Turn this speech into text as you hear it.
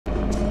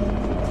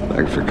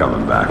Thanks for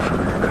coming back for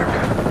me, Vic.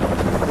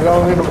 You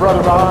don't leave a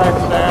brother behind,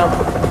 Sam.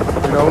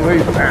 You don't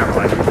leave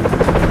family.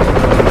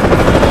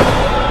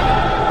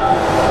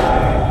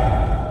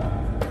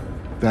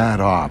 That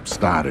op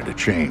started a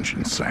change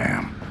in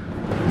Sam.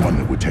 One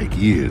that would take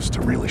years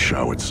to really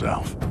show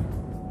itself.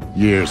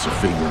 Years of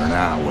figuring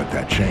out what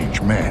that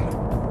change meant.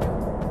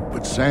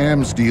 But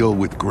Sam's deal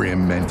with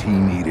Grimm meant he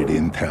needed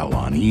intel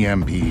on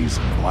EMPs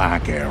and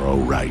Black Arrow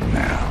right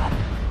now.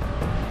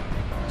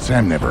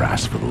 Sam never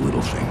asked for the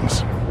little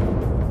things,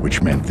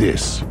 which meant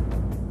this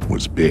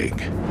was big.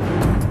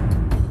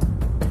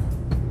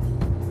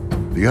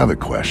 The other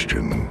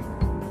question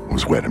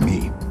was where to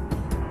meet.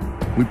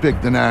 We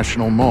picked the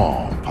National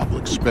Mall,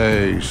 public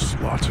space,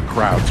 lots of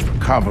crowds for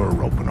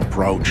cover, open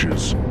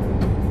approaches.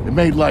 It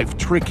made life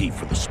tricky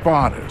for the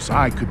spotters.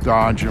 I could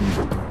dodge them.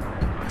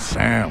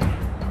 Sam,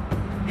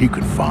 he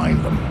could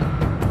find them.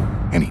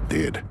 And he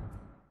did.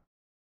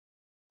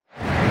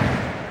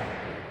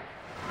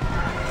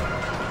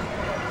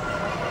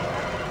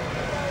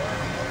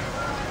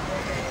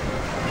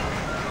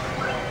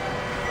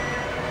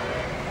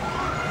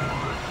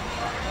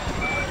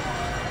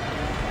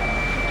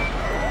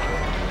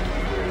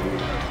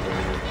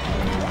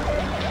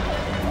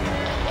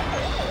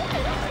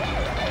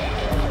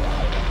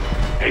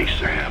 Hey,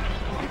 Sam.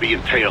 I'm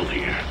being tailed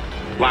here.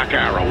 Black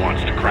Arrow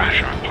wants to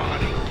crash our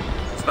party.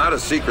 It's not a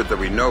secret that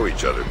we know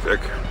each other, Vic.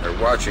 They're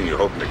watching you,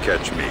 hoping to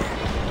catch me.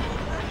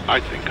 I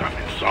think I'm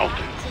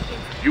insulted.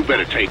 You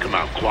better take him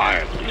out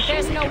quietly so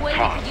we can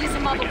talk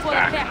and get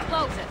back.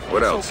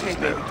 What else is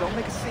new?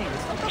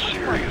 I'm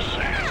serious,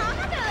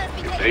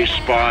 Sam. If they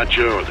spot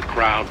you or the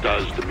crowd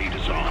does, the meet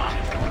is off.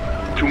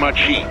 Too much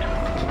heat.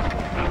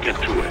 I'll get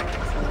to it.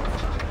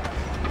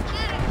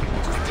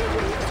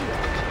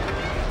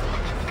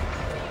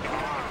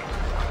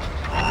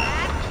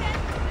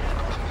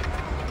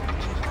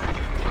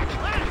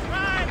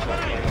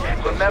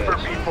 Remember,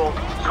 people,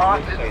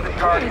 cost isn't the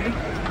target,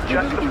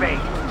 just the bait.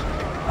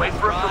 Wait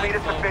for us to lead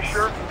us to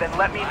Fisher, then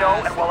let me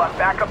know, and we'll have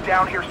backup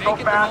down here so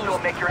fast it'll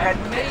make your head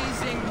spin.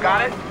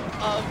 Got it?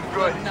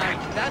 Good.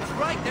 That's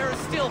right, there is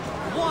still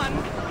one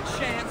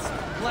chance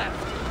left.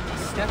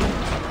 Step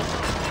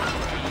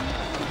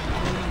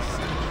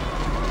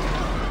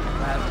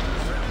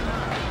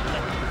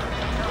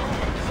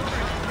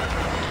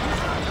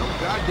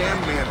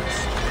Goddamn manners.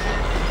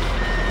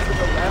 To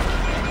the left,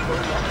 go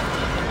left.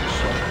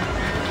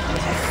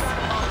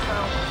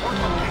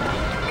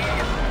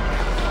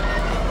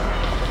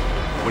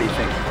 What do you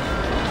think?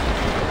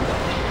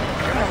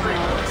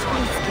 It's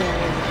pretty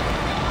scary.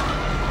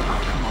 Oh,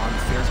 come on, the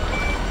fair's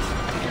closed.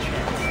 Take a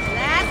chance.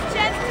 Last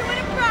chance to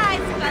win a prize,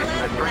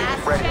 fellas.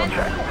 Last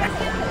chance.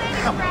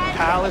 Come on,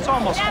 pal, it's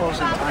almost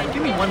closing time.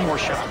 Give me one more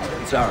shot.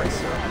 Sorry,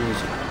 sir. Rules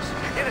are rules.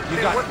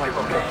 You got like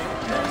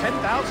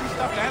 10,000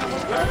 stuffed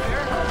animals back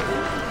there?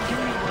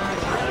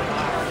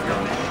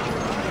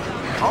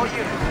 All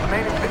units,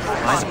 remaining visual.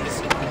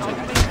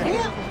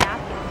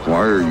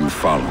 Why are you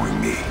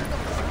following me?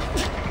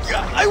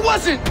 I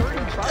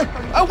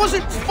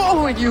wasn't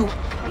following you.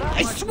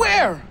 I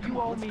swear.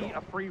 You owe me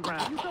a free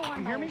round.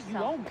 You hear me? You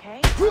owe me.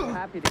 Okay? I'm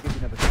happy to give you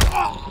another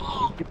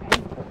shot. You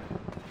paid for it.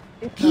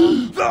 If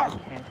not, I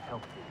can't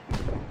help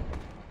you.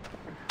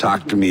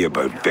 Talk to me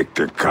about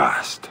Victor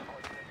Cost.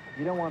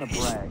 You don't want to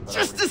brag, but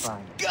Just I this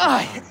refine it.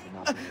 guy.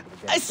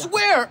 I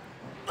swear.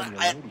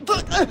 I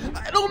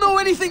don't know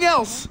anything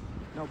else.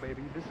 No,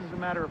 baby, this is a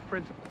matter of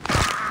principle.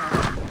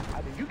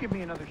 Either you give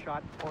me another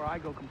shot, or I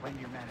go complain to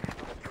your manager.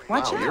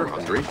 Watch out. You're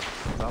hungry.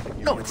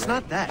 No, it's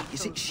not that. You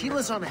see,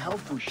 Sheila's on a health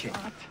food kick,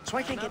 so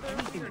I can't get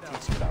anything that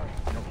tastes good.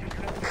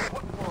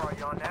 What floor are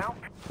you on now?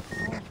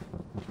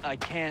 I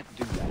can't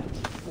do that.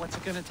 What's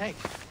it gonna take?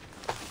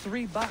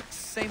 $3,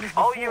 same as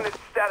before. All units,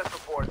 status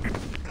report.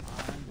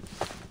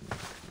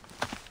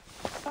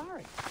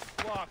 Sorry.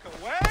 Walk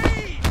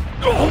away!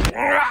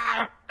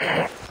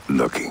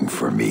 Looking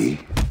for me?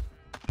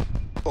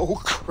 Oh,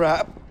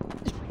 crap.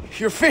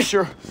 You're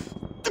Fisher.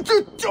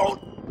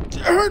 Don't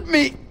hurt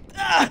me.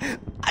 I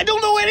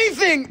don't know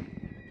anything.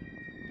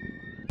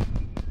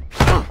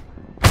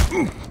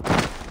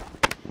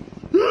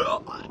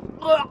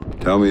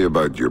 Tell me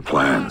about your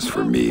plans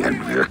for me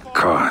and Vic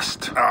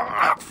Cost.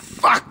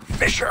 Fuck,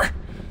 Fisher.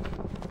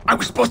 I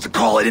was supposed to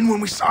call it in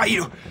when we saw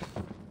you.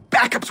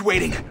 Backup's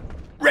waiting.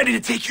 Ready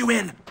to take you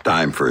in.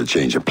 Time for a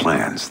change of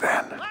plans,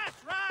 then. Last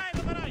ride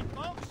of the night,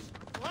 folks.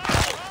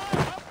 Last ride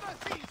of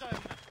the season.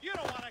 You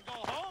don't want to go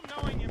home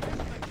knowing you missed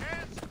the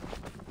chance.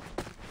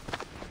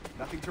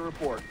 Nothing to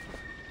report.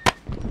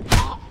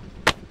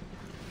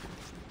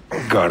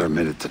 Got a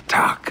minute to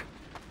talk.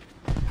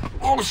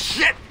 Oh,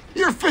 shit!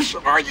 You're Fisher,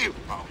 are you?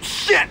 Oh,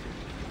 shit!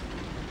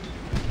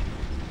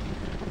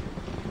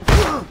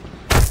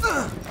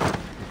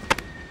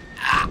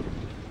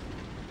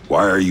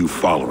 Why are you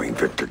following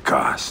Victor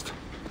Cost?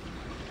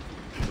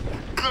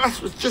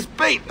 Cost was just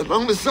bait, a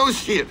lone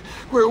associate.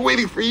 We were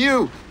waiting for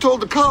you.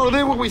 Told to call it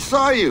in when we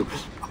saw you.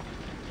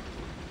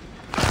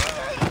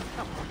 Come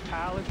on,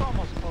 pal, it's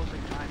almost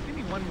closing time. Give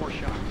me one more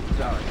shot.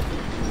 Sorry.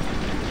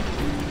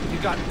 You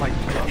got, like,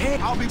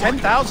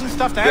 10,000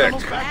 stuffed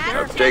animals Vic, back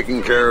there? I've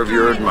taken care of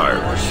your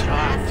admirers.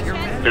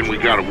 Then we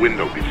got a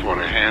window before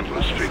the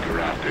handlers figure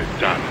out they're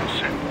done and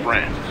send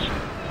friends.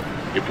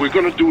 If we're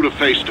gonna do the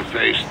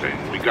face-to-face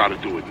thing, we gotta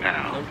do it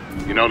now.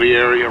 You know the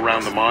area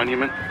around the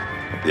monument?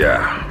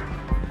 Yeah.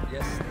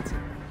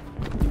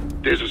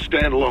 There's a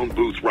standalone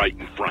booth right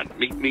in front.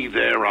 Meet me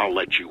there, I'll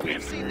let you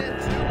in.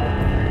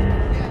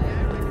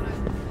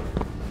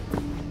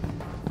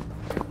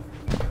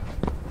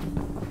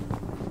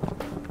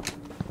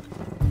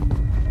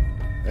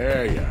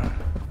 There you are.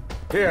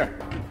 Here,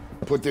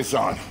 put this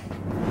on.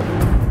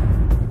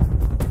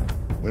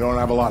 We don't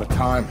have a lot of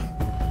time.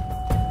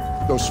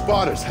 Those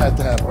spotters had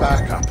to have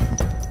backup.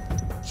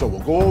 So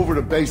we'll go over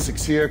the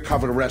basics here,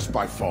 cover the rest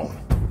by phone.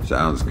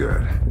 Sounds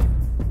good.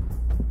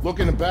 Look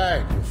in the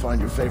bag, you'll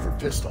find your favorite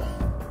pistol.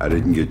 I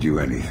didn't get you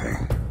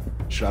anything.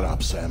 Shut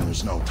up, Sam,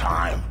 there's no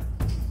time.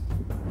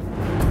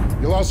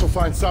 You'll also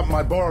find something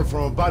I borrowed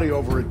from a buddy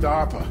over at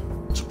DARPA.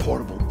 It's a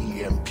portable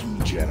EMP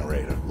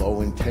generator.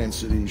 Low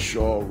intensity,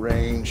 short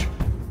range.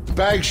 The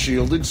bag's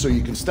shielded so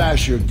you can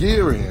stash your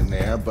gear in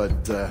there,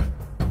 but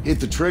hit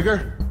the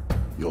trigger,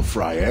 you'll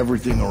fry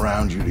everything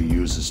around you to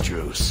use as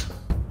juice.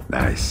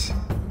 Nice.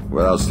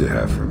 What else do you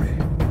have for me?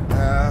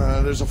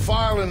 There's a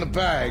file in the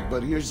bag,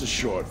 but here's the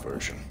short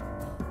version.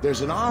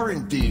 There's an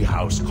R&D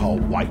house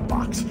called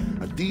Whitebox,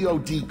 a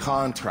DoD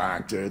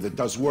contractor that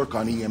does work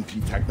on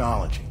EMP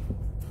technology.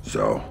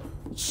 So,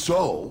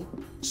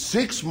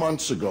 6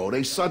 months ago,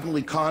 they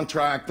suddenly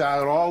contract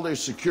out all their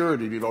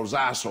security to those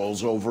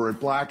assholes over at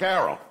Black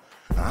Arrow.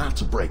 Now,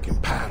 that's a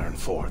breaking pattern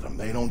for them.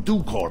 They don't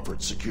do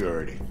corporate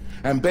security.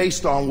 And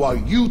based on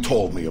what you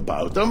told me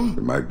about them...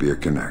 there might be a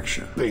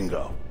connection.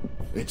 Bingo.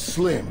 It's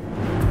slim,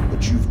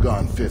 but you've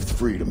gone Fifth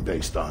Freedom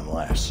based on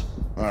less.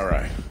 All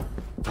right,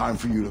 time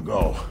for you to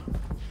go.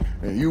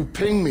 And you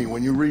ping me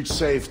when you reach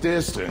safe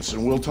distance,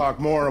 and we'll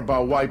talk more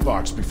about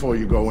Whitebox before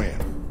you go in.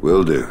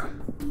 Will do.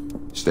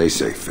 Stay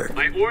safe, Vic.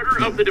 By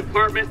order of the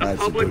Department of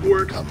Public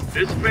Works,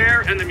 this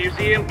fair and the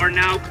museum are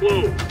now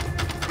closed.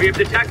 We have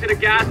detected a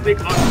gas leak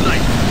on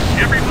site.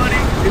 Everybody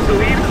is to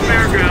leave the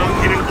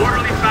fairground in an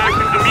orderly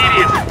fashion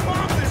immediately.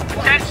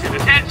 Attention,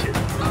 attention!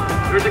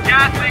 There's a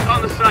gas leak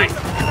on the site.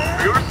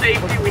 For your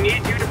safety, we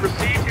need you to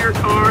proceed to your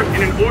cars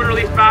in an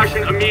orderly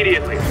fashion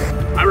immediately.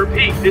 I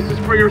repeat, this is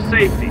for your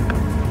safety.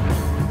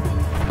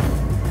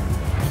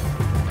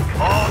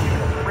 All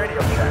units, radio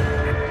check.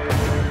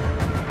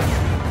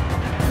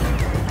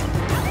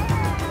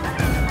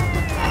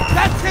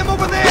 That's him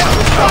over there!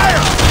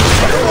 Fire!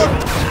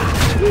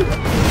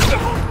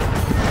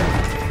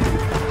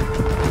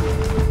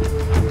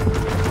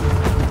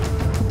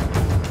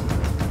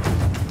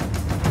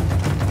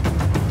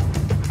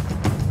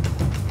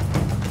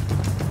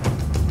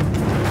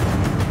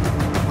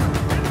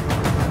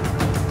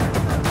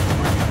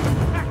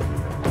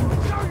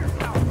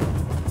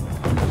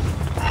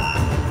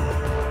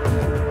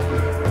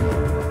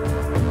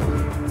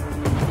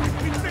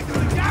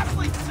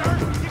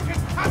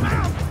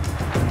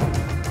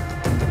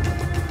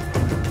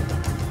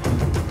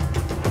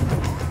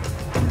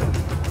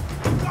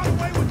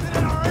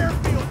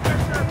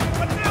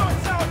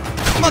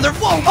 Mother,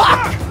 whoa,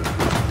 fuck!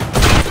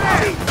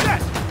 Hey,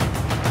 shit!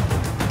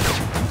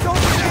 He's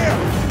over there!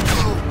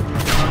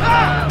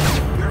 Ah!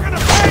 You're gonna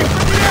pay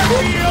for the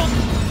airfield!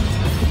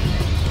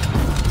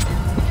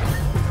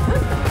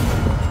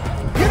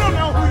 You don't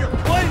know who you're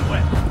playing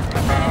with!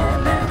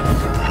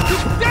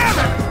 Damn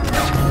it!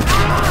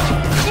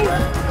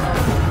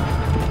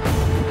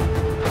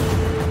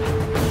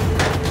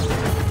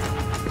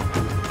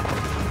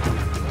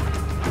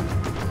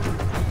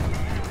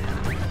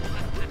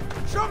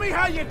 Show me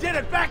how you did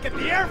it back at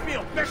the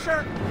airfield,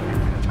 Fisher!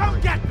 Come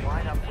get me!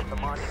 Line up with the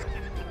monument.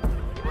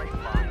 Straight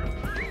line.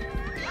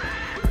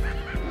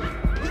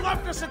 You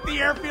left us at the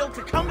airfield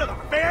to come to the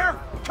fair?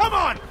 Come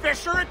on,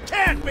 Fisher, it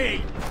can't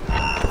be!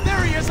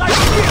 There he is, I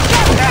see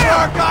him! There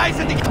are guys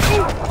at the...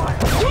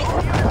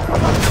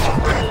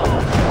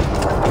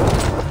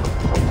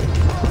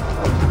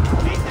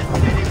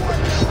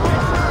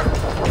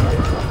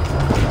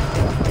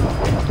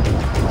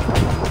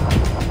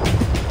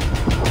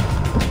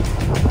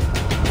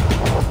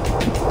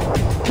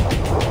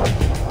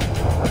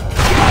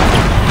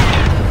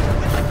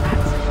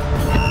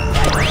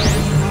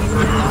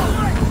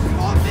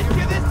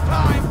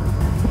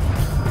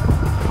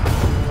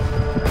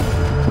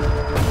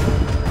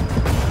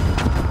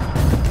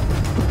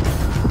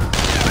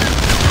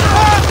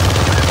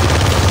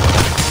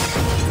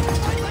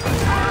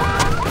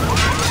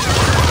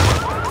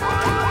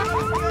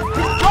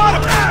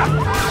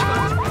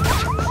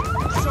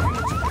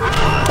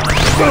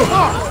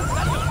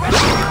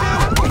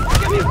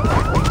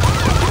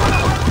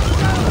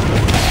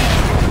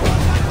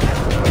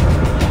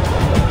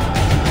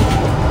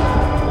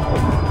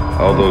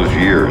 All those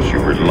years you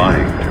were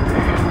lying to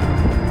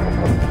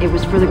me. It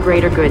was for the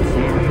greater good,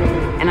 Sam.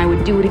 And I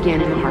would do it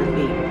again in a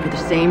heartbeat, for the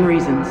same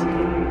reasons.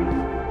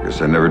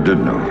 Guess I never did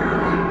know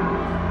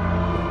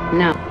you.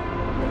 No.